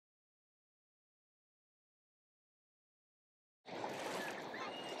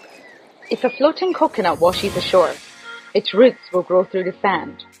If a floating coconut washes ashore, its roots will grow through the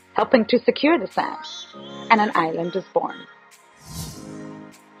sand, helping to secure the sand, and an island is born.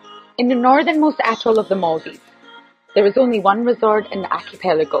 In the northernmost atoll of the Maldives, there is only one resort in the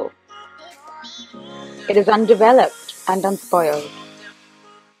archipelago. It is undeveloped and unspoiled.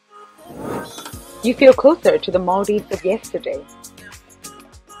 You feel closer to the Maldives of yesterday.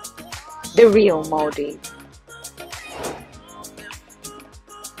 The real Maldives.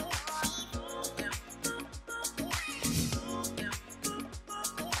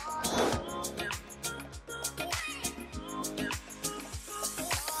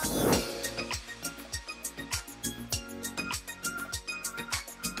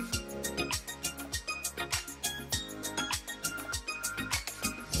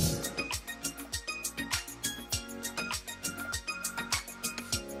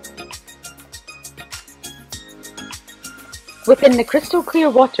 Within the crystal clear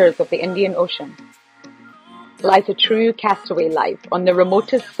waters of the Indian Ocean lies a true castaway life on the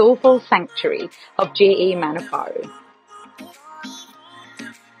remotest soulful sanctuary of J.A. Manafaru.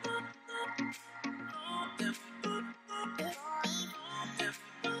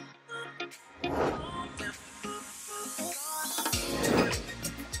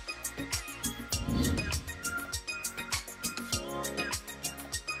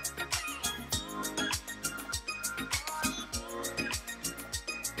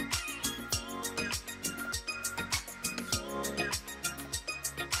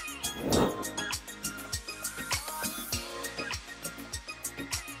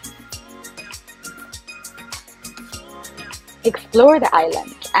 Explore the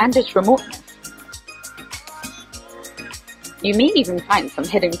island and its remoteness. You may even find some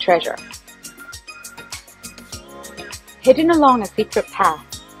hidden treasure. Hidden along a secret path,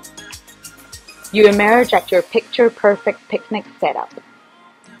 you emerge at your picture-perfect picnic setup,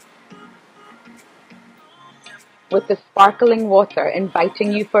 with the sparkling water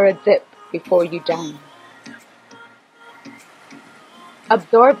inviting you for a dip before you dine.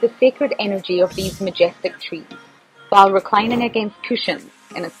 Absorb the sacred energy of these majestic trees, while reclining against cushions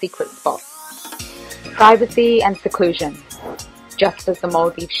in a secret spot. Privacy and seclusion, just as the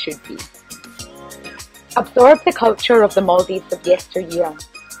Maldives should be. Absorb the culture of the Maldives of yesteryear,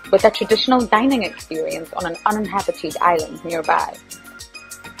 with a traditional dining experience on an uninhabited island nearby.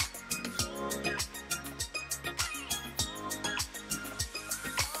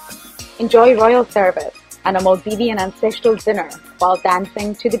 Enjoy royal service and a Maldivian ancestral dinner while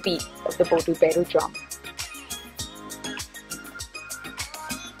dancing to the beats of the Bodu Beru drum.